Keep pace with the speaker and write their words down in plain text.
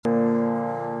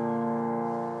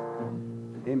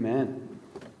Amen.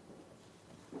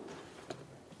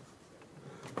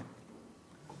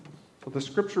 So the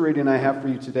scripture reading I have for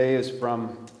you today is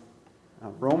from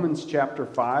Romans chapter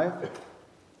 5,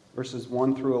 verses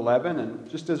 1 through 11. And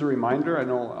just as a reminder, I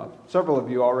know several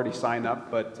of you already sign up,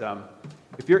 but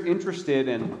if you're interested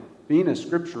in being a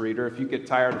scripture reader, if you get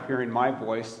tired of hearing my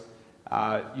voice,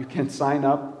 you can sign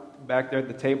up back there at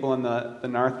the table in the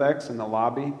narthex in the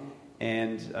lobby,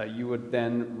 and you would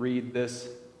then read this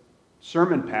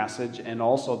sermon passage and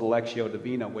also the Lectio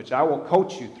Divina, which I will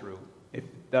coach you through if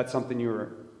that's something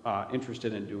you're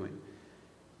interested in doing.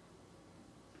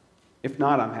 If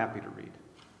not, I'm happy to read.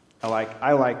 I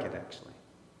like it, actually.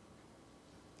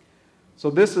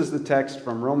 So this is the text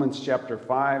from Romans chapter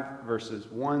 5, verses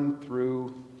 1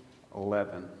 through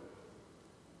 11.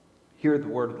 Hear the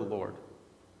word of the Lord.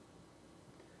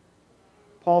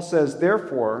 Paul says,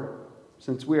 "Therefore,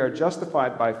 since we are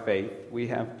justified by faith, we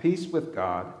have peace with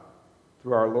God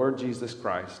through our Lord Jesus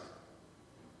Christ,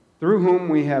 through whom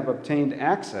we have obtained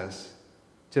access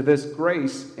to this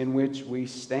grace in which we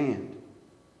stand.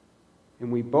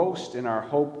 And we boast in our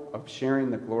hope of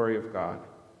sharing the glory of God.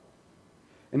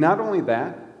 And not only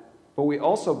that, but we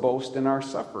also boast in our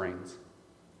sufferings,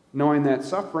 knowing that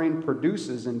suffering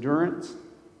produces endurance,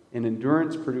 and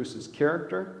endurance produces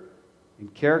character,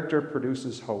 and character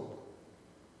produces hope.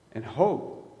 And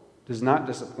hope does not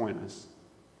disappoint us,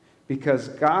 because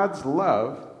God's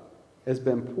love has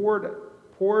been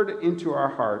poured into our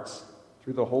hearts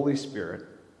through the Holy Spirit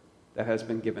that has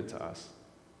been given to us.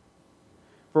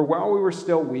 For while we were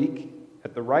still weak,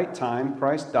 at the right time,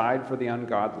 Christ died for the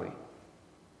ungodly.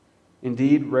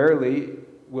 Indeed, rarely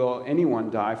will anyone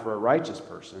die for a righteous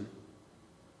person,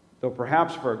 though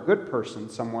perhaps for a good person,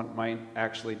 someone might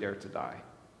actually dare to die.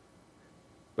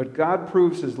 But God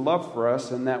proves his love for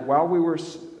us in that while we were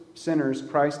sinners,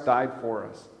 Christ died for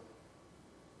us.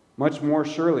 Much more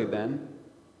surely then,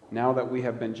 now that we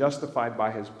have been justified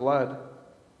by his blood,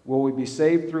 will we be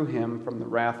saved through him from the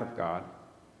wrath of God.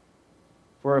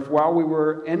 For if while we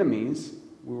were enemies,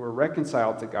 we were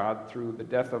reconciled to God through the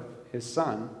death of his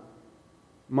Son,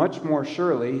 much more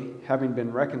surely, having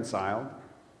been reconciled,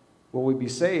 will we be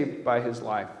saved by his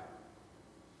life.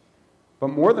 But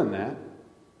more than that,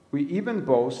 we even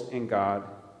boast in God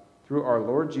through our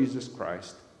Lord Jesus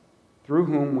Christ, through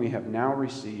whom we have now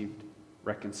received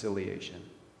reconciliation."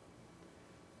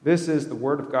 This is the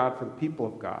word of God for the people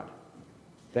of God.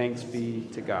 Thanks be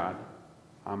to God.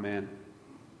 Amen.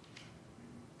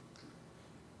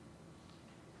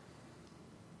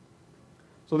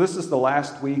 So this is the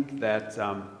last week that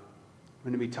I'm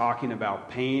going to be talking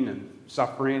about pain and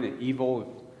suffering and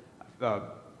evil. I've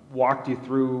walked you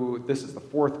through, this is the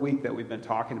fourth week that we've been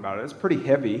talking about it. It's pretty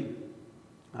heavy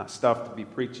stuff to be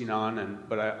preaching on,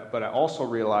 but I also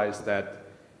realize that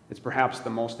it's perhaps the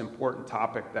most important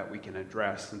topic that we can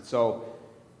address. And so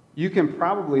you can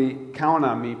probably count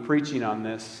on me preaching on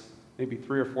this maybe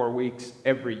 3 or 4 weeks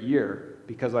every year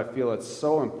because I feel it's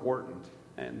so important.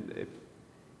 And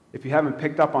if you haven't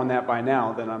picked up on that by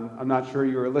now, then I'm not sure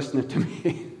you were listening to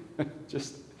me.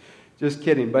 just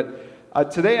kidding.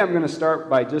 But today I'm going to start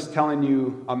by just telling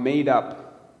you a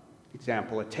made-up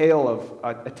example, a tale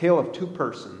of two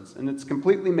persons, and it's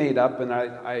completely made up. And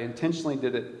I intentionally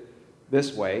did it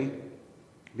this way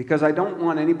because I don't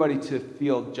want anybody to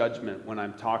feel judgment when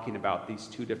I'm talking about these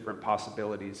two different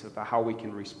possibilities of how we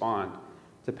can respond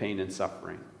to pain and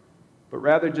suffering, but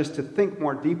rather just to think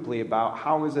more deeply about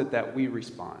how is it that we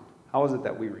respond. How is it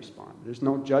that we respond? There's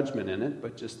no judgment in it,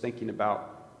 but just thinking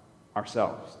about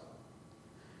ourselves.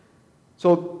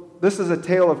 So this is a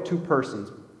tale of two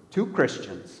persons, two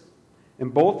Christians,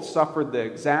 and both suffered the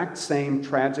exact same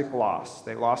tragic loss.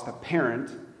 They lost a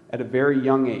parent at a very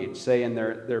young age, say in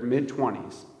their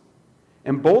mid-20s.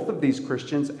 And both of these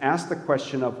Christians asked the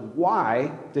question of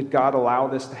why did God allow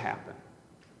this to happen?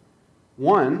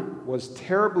 One was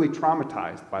terribly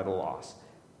traumatized by the loss,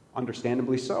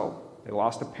 understandably so. They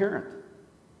lost a parent.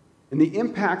 And the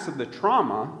impacts of the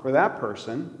trauma for that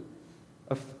person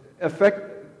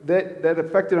affected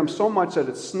him so much that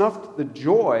it snuffed the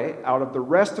joy out of the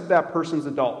rest of that person's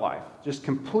adult life. Just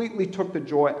completely took the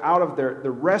joy out of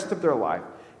the rest of their life.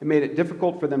 It made it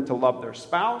difficult for them to love their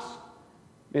spouse,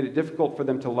 made it difficult for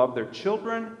them to love their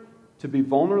children, to be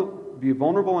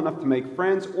vulnerable enough to make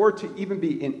friends, or to even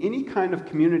be in any kind of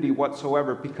community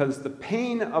whatsoever, because the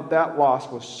pain of that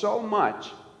loss was so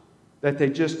much that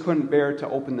they just couldn't bear to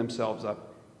open themselves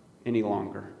up any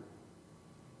longer.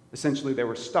 Essentially, they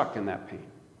were stuck in that pain.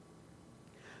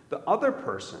 The other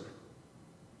person,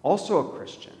 also a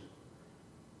Christian,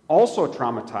 also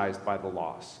traumatized by the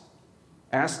loss,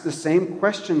 asked the same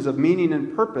questions of meaning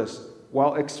and purpose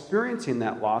while experiencing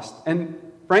that loss, and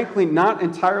frankly not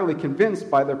entirely convinced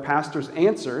by their pastor's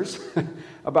answers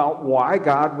about why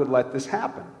God would let this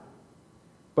happen.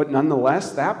 But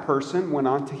nonetheless, that person went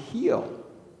on to heal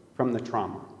from the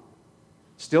trauma.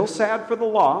 Still sad for the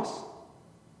loss,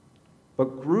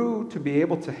 but grew to be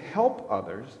able to help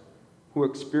others who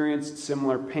experienced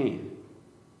similar pain.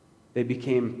 They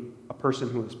became a person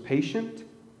who was patient,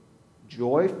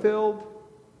 joy-filled,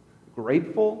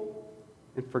 grateful,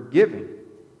 and forgiving.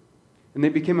 And they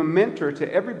became a mentor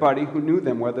to everybody who knew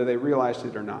them, whether they realized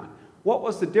it or not. What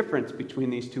was the difference between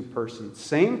these two persons?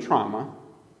 Same trauma,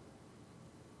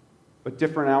 but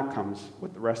different outcomes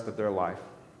with the rest of their life.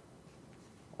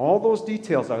 All those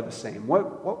details are the same.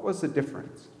 What was the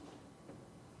difference?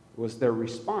 It was their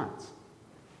response.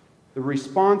 The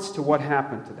response to what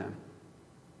happened to them.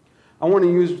 I want to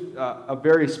use a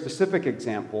very specific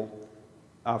example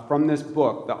from this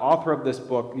book. The author of this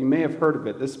book, you may have heard of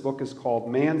it. This book is called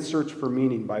Man's Search for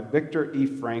Meaning by Viktor E.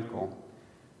 Frankl.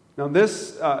 Now,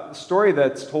 this story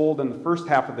that's told in the first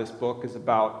half of this book is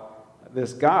about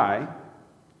this guy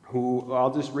who,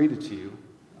 I'll just read it to you.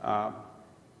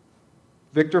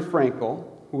 Viktor Frankl,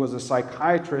 who was a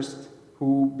psychiatrist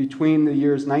who between the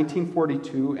years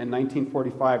 1942 and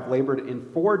 1945 labored in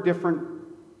 4 different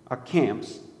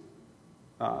camps,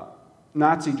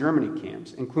 Nazi Germany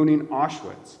camps, including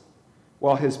Auschwitz,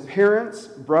 while his parents,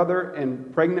 brother,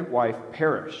 and pregnant wife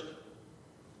perished.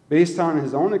 Based on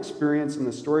his own experience and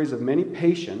the stories of many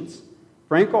patients,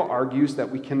 Frankl argues that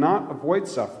we cannot avoid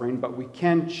suffering, but we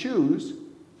can choose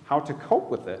how to cope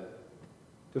with it,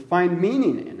 to find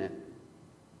meaning in it,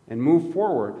 and move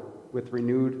forward with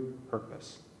renewed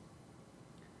purpose.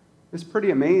 It's a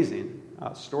pretty amazing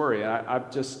story. I've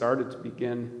just started to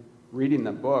begin reading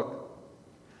the book.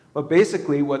 But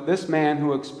basically, what this man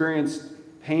who experienced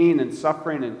pain and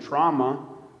suffering and trauma,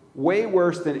 way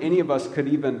worse than any of us could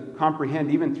even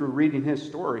comprehend, even through reading his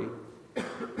story,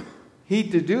 he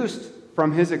deduced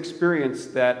from his experience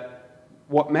that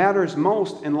what matters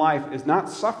most in life is not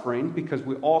suffering, because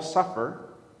we all suffer,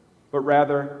 but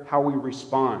rather how we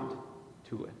respond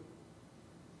to it.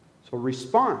 So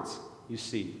response, you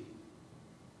see,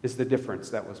 is the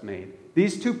difference that was made.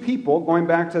 These two people, going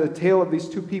back to the tale of these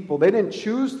two people, they didn't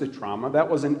choose the trauma. That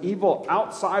was an evil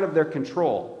outside of their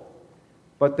control.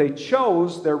 But they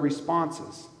chose their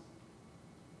responses.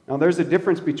 Now, there's a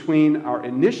difference between our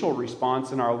initial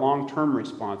response and our long-term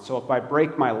response. So if I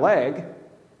break my leg,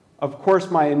 of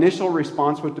course, my initial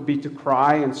response would be to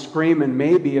cry and scream and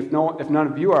maybe, if none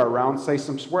of you are around, say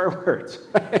some swear words.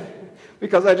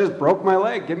 Because I just broke my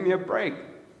leg. Give me a break.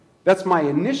 That's my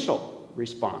initial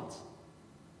response.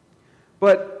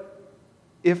 But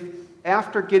if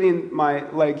after getting my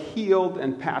leg healed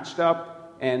and patched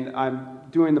up and I'm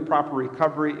doing the proper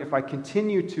recovery, if I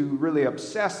continue to really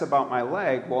obsess about my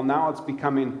leg, well, now it's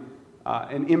becoming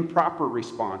an improper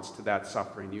response to that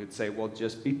suffering. You'd say, well,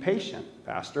 just be patient,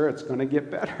 Pastor. It's going to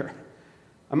get better.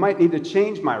 I might need to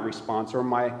change my response or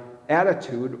my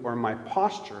attitude or my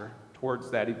posture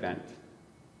towards that event.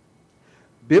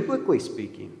 Biblically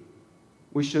speaking,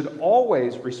 we should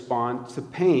always respond to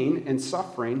pain and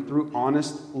suffering through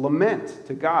honest lament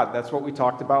to God. That's what we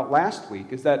talked about last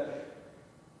week, is that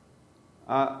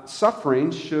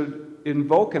suffering should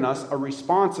invoke in us a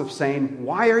response of saying,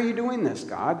 why are you doing this,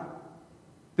 God?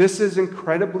 This is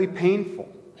incredibly painful.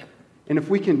 And if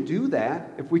we can do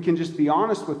that, if we can just be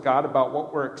honest with God about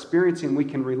what we're experiencing, we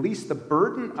can release the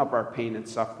burden of our pain and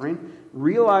suffering,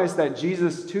 realize that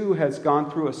Jesus too has gone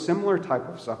through a similar type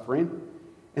of suffering,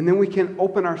 and then we can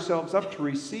open ourselves up to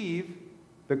receive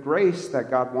the grace that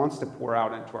God wants to pour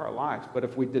out into our lives. But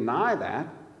if we deny that,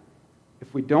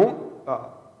 if we don't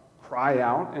cry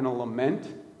out in a lament,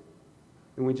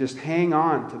 then we just hang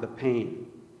on to the pain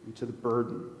and to the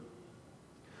burden.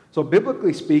 So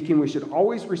biblically speaking, we should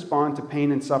always respond to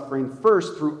pain and suffering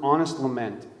first through honest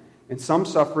lament. And some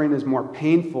suffering is more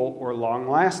painful or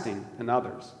long-lasting than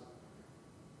others.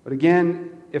 But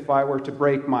again, if I were to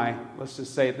break my, let's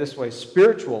just say it this way,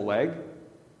 spiritual leg,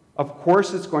 of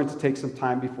course it's going to take some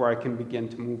time before I can begin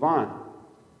to move on.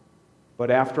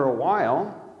 But after a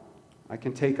while, I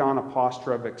can take on a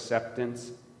posture of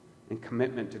acceptance and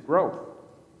commitment to growth,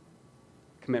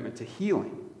 commitment to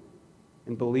healing,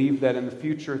 and believe that in the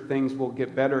future things will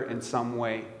get better in some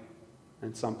way,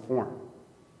 in some form.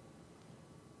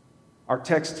 Our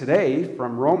text today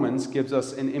from Romans gives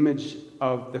us an image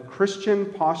of the Christian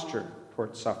posture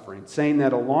towards suffering, saying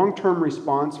that a long-term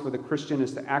response for the Christian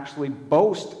is to actually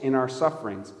boast in our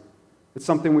sufferings. It's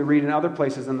something we read in other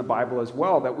places in the Bible as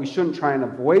well, that we shouldn't try and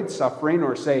avoid suffering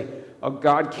or say, oh,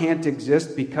 God can't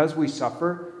exist because we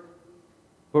suffer,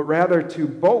 but rather to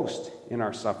boast in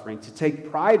our suffering, to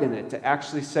take pride in it, to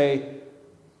actually say,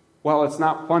 while it's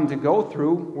not fun to go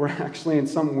through, we're actually in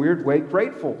some weird way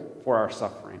grateful for our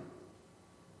suffering.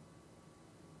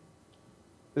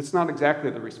 It's not exactly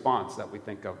the response that we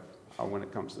think of when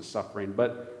it comes to suffering,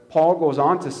 but Paul goes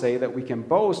on to say that we can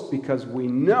boast because we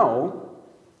know,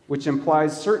 which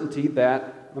implies certainty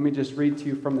that, let me just read to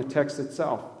you from the text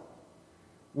itself.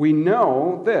 We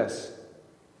know this,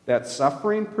 that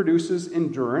suffering produces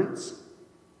endurance,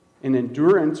 and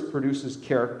endurance produces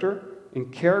character,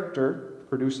 and character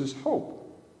produces hope.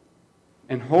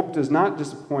 And hope does not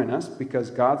disappoint us because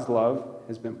God's love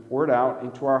has been poured out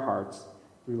into our hearts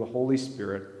through the Holy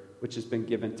Spirit, which has been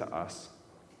given to us.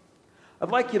 I'd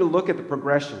like you to look at the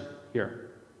progression here.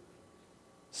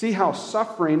 See how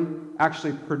suffering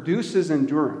actually produces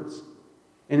endurance,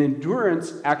 and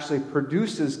endurance actually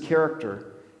produces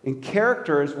character, and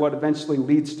character is what eventually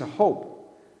leads to hope.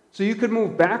 So you could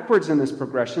move backwards in this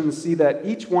progression and see that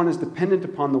each one is dependent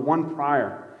upon the one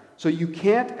prior. So you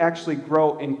can't actually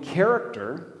grow in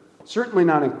character, certainly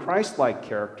not in Christ-like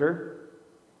character,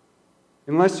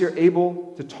 unless you're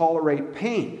able to tolerate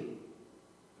pain.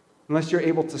 Unless you're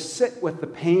able to sit with the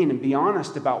pain and be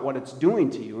honest about what it's doing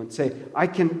to you and say, I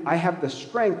have the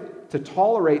strength to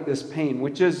tolerate this pain,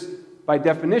 which is, by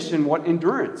definition, what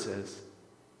endurance is.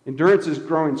 Endurance is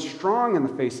growing strong in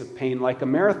the face of pain, like a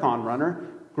marathon runner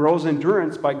grows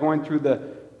endurance by going through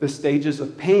the stages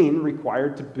of pain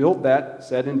required to build that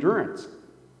said endurance.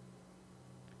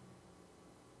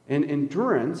 And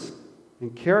endurance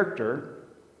and character,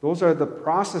 those are the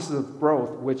processes of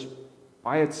growth which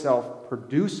by itself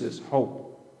produces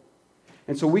hope.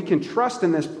 And so we can trust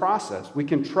in this process. We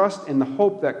can trust in the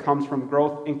hope that comes from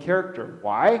growth in character.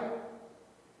 Why?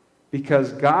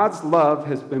 Because God's love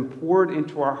has been poured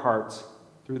into our hearts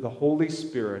through the Holy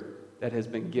Spirit that has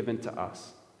been given to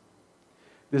us.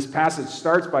 This passage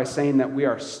starts by saying that we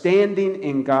are standing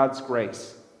in God's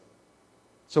grace.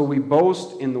 So we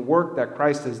boast in the work that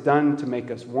Christ has done to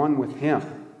make us one with Him.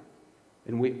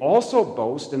 And we also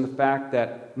boast in the fact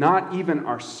that not even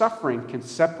our suffering can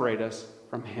separate us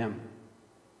from Him.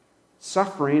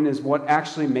 Suffering is what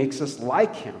actually makes us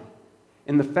like Him.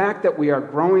 And the fact that we are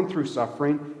growing through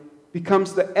suffering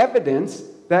becomes the evidence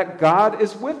that God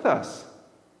is with us.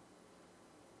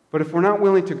 But if we're not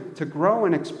willing to grow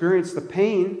and experience the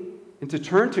pain and to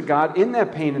turn to God in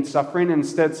that pain and suffering and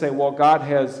instead say, well, God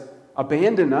has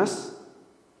abandoned us,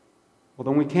 well,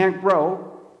 then we can't grow.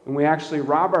 And we actually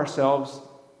rob ourselves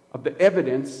of the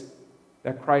evidence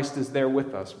that Christ is there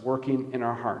with us, working in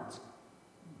our hearts.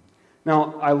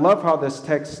 Now, I love how this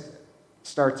text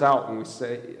starts out when we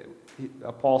say,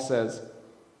 Paul says,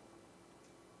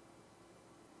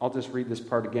 I'll just read this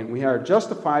part again. We are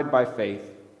justified by faith,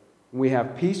 and we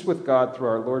have peace with God through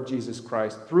our Lord Jesus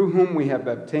Christ, through whom we have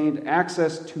obtained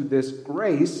access to this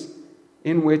grace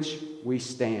in which we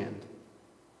stand.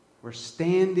 We're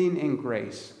standing in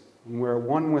grace. And we're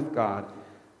one with God.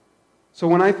 So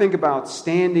when I think about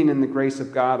standing in the grace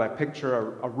of God, I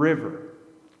picture a river,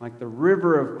 like the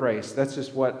river of grace. That's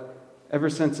just what, ever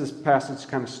since this passage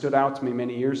kind of stood out to me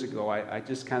many years ago, I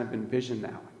just kind of envisioned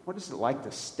that. What is it like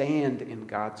to stand in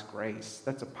God's grace?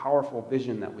 That's a powerful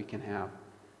vision that we can have,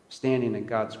 standing in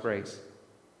God's grace.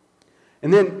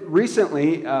 And then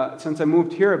recently, since I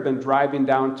moved here, I've been driving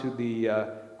down to the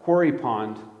Quarry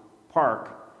Pond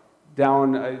Park.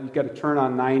 Down, you got to turn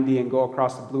on 90 and go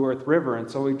across the Blue Earth River. And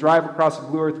so we drive across the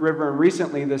Blue Earth River, and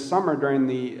recently this summer during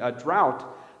the drought,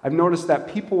 I've noticed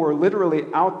that people were literally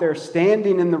out there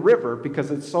standing in the river because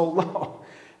it's so low.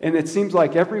 And it seems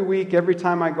like every week, every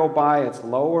time I go by, it's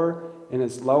lower and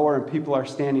it's lower, and people are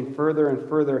standing further and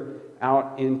further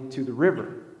out into the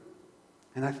river.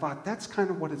 And I thought, that's kind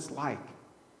of what it's like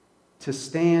to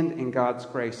stand in God's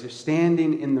grace. You're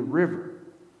standing in the river.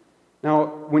 Now,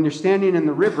 when you're standing in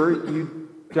the river, you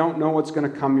don't know what's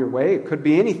going to come your way. It could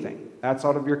be anything. That's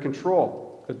out of your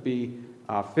control. It could be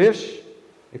a fish.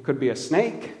 It could be a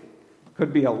snake. It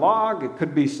could be a log. It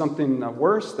could be something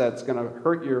worse that's going to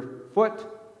hurt your foot.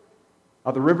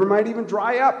 The river might even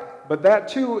dry up, but that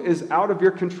too is out of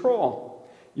your control.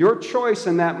 Your choice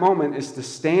in that moment is to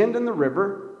stand in the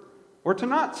river or to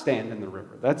not stand in the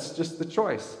river. That's just the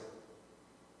choice.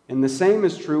 And the same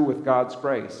is true with God's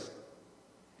grace.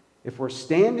 If we're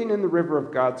standing in the river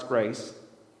of God's grace,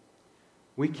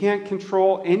 we can't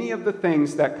control any of the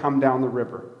things that come down the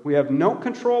river. We have no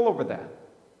control over that.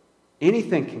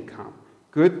 Anything can come.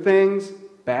 Good things,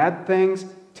 bad things,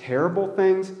 terrible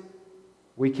things.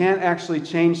 We can't actually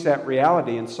change that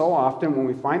reality. And so often when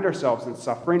we find ourselves in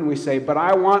suffering, we say, but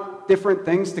I want different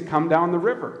things to come down the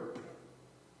river.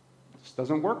 It just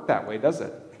doesn't work that way, does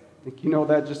it? I think you know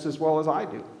that just as well as I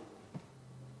do.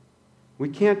 We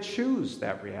can't choose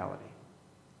that reality.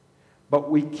 but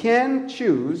we can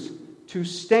choose to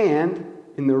stand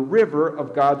in the river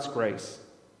of God's grace.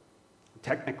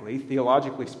 Technically,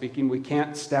 theologically speaking, we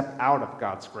can't step out of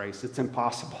God's grace. It's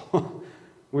impossible.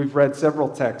 We've read several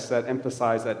texts that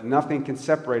emphasize that nothing can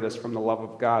separate us from the love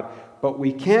of God, but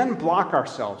we can block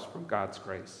ourselves from God's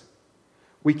grace.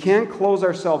 We can close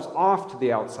ourselves off to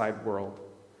the outside world.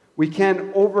 We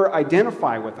can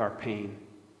over-identify with our pain,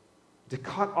 to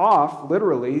cut off,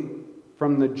 literally,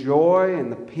 from the joy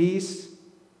and the peace,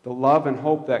 the love and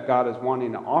hope that God is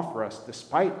wanting to offer us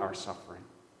despite our suffering.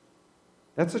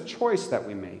 That's a choice that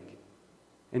we make,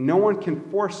 and no one can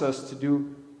force us to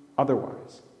do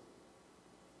otherwise.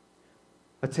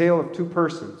 A tale of two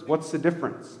persons. What's the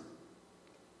difference?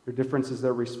 Their difference is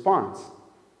their response.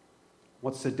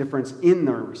 What's the difference in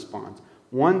their response?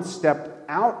 One stepped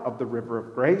out of the river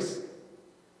of grace,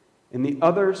 and the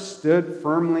other stood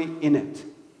firmly in it.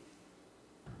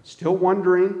 Still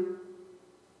wondering,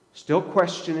 still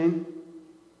questioning,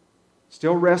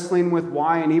 still wrestling with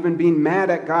why, and even being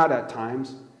mad at God at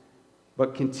times,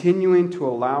 but continuing to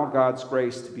allow God's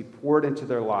grace to be poured into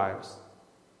their lives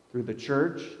through the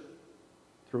church,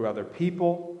 through other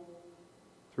people,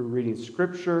 through reading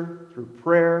Scripture, through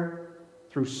prayer,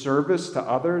 through service to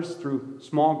others, through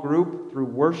small group, through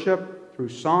worship, through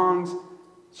songs,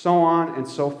 so on and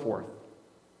so forth.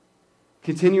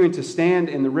 Continuing to stand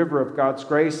in the river of God's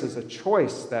grace is a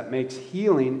choice that makes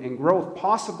healing and growth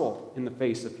possible in the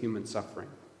face of human suffering.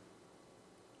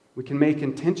 We can make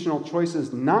intentional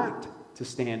choices not to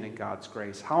stand in God's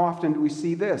grace. How often do we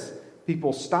see this?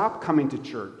 People stop coming to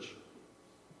church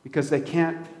because they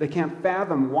can't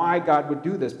fathom why God would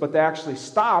do this, but they actually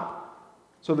stop.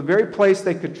 So the very place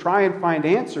they could try and find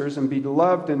answers and be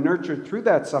loved and nurtured through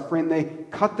that suffering, they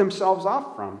cut themselves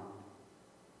off from.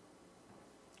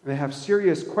 They have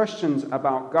serious questions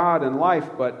about God and life,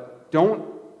 but don't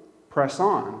press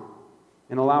on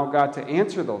and allow God to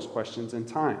answer those questions in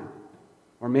time.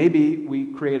 Or maybe we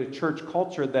create a church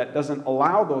culture that doesn't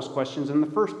allow those questions in the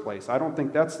first place. I don't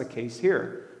think that's the case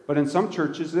here. But in some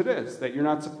churches it is, that you're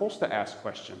not supposed to ask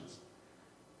questions.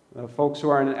 Folks who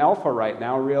are in Alpha right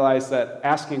now realize that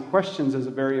asking questions is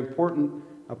a very important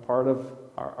part of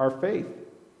our faith.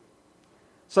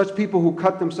 Such people who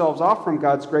cut themselves off from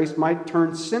God's grace might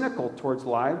turn cynical towards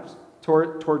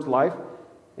life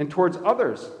and towards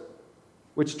others,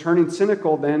 which turning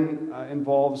cynical then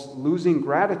involves losing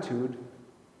gratitude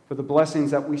for the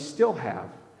blessings that we still have,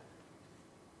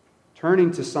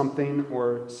 turning to something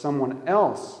or someone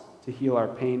else to heal our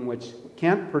pain, which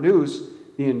can't produce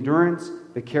the endurance,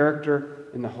 the character,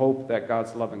 and the hope that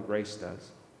God's love and grace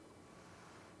does.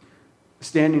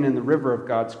 Standing in the river of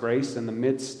God's grace in the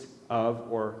midst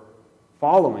of or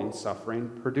following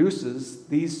suffering produces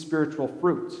these spiritual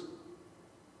fruits: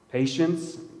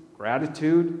 patience,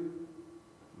 gratitude,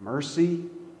 mercy,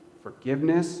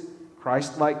 forgiveness,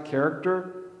 Christ-like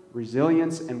character,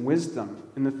 resilience, and wisdom.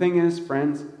 And the thing is,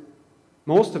 friends,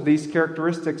 most of these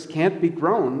characteristics can't be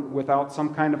grown without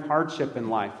some kind of hardship in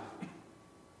life.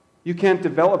 You can't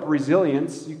develop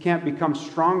resilience. You can't become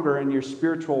stronger in your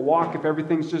spiritual walk if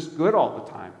everything's just good all the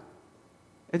time.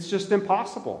 It's just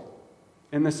impossible.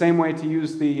 In the same way, to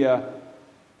use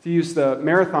the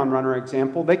marathon runner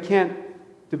example, they can't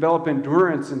develop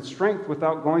endurance and strength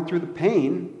without going through the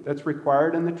pain that's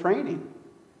required in the training.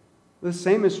 The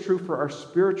same is true for our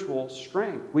spiritual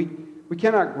strength. We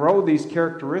cannot grow these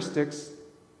characteristics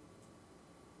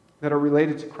that are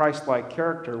related to Christ-like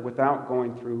character without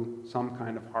going through some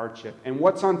kind of hardship. And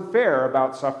what's unfair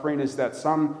about suffering is that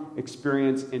some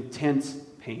experience intense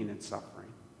pain and suffering,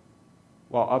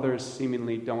 while others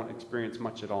seemingly don't experience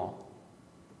much at all.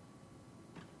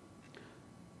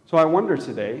 So I wonder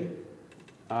today,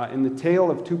 in the tale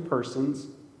of two persons,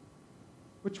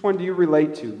 which one do you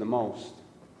relate to the most?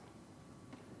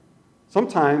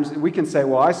 Sometimes we can say,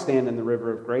 well, I stand in the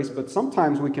river of grace, but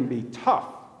sometimes we can be tough.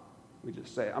 We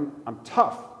just say, I'm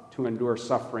tough to endure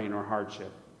suffering or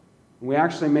hardship. And we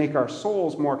actually make our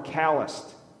souls more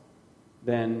calloused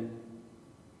than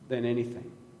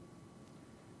anything.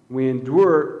 We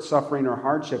endure suffering or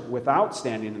hardship without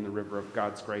standing in the river of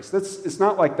God's grace. It's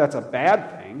not like that's a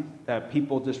bad thing, that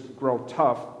people just grow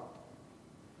tough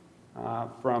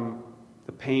from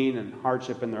the pain and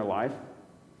hardship in their life.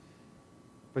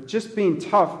 But just being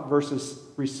tough versus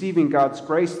receiving God's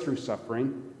grace through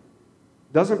suffering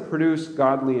doesn't produce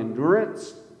godly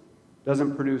endurance,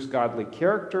 doesn't produce godly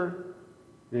character,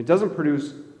 and it doesn't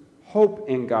produce hope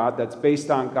in God that's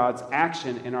based on God's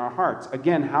action in our hearts.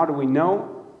 Again, how do we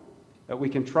know that we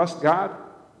can trust God?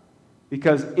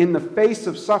 Because in the face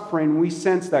of suffering, we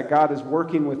sense that God is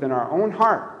working within our own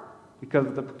heart because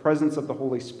of the presence of the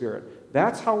Holy Spirit.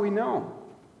 That's how we know.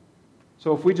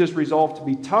 So if we just resolve to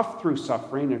be tough through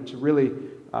suffering or to really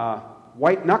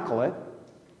white-knuckle it,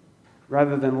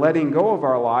 rather than letting go of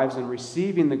our lives and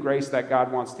receiving the grace that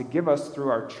God wants to give us through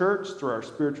our church, through our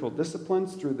spiritual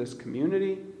disciplines, through this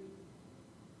community,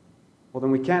 well,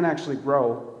 then we can't actually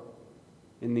grow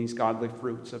in these godly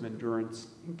fruits of endurance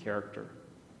and character,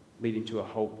 leading to a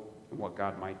hope in what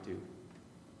God might do.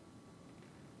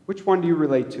 Which one do you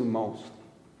relate to most?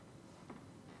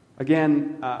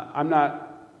 Again, I'm not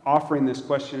offering this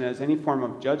question as any form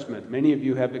of judgment. Many of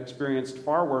you have experienced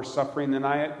far worse suffering than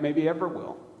I maybe ever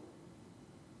will.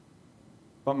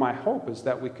 But my hope is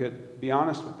that we could be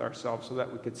honest with ourselves so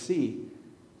that we could see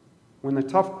when the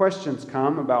tough questions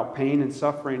come about pain and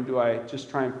suffering, do I just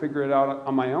try and figure it out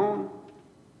on my own,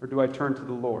 or do I turn to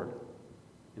the Lord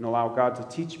and allow God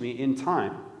to teach me in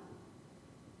time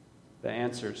the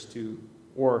answers to,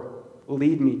 or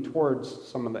lead me towards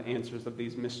some of the answers of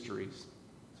these mysteries,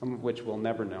 some of which we'll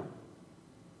never know.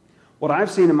 What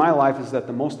I've seen in my life is that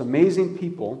the most amazing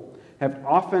people have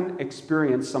often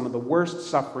experienced some of the worst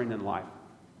suffering in life.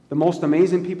 The most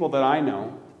amazing people that I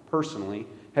know, personally,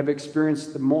 have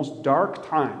experienced the most dark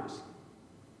times.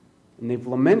 And they've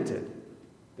lamented.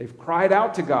 They've cried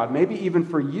out to God, maybe even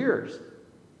for years.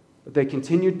 But they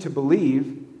continued to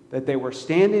believe that they were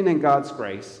standing in God's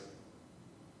grace.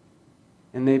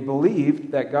 And they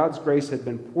believed that God's grace had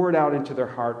been poured out into their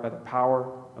heart by the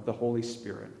power of the Holy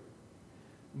Spirit.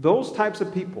 Those types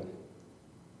of people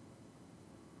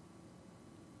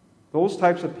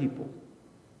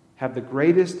have the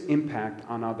greatest impact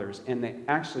on others, and they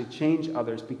actually change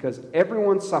others because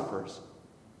everyone suffers.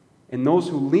 And those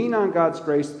who lean on God's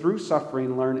grace through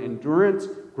suffering learn endurance,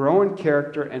 grow in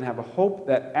character, and have a hope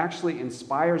that actually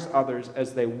inspires others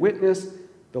as they witness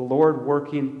the Lord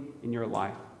working in your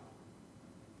life.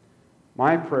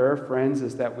 My prayer, friends,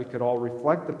 is that we could all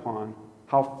reflect upon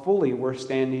how fully we're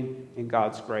standing in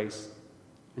God's grace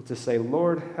and to say,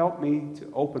 Lord, help me to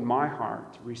open my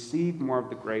heart to receive more of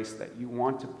the grace that you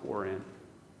want to pour in.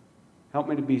 Help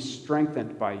me to be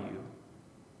strengthened by you.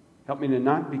 Help me to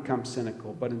not become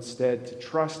cynical, but instead to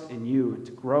trust in you and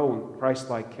to grow in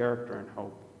Christ-like character and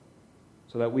hope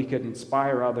so that we could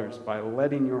inspire others by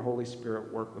letting your Holy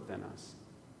Spirit work within us.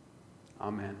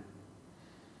 Amen.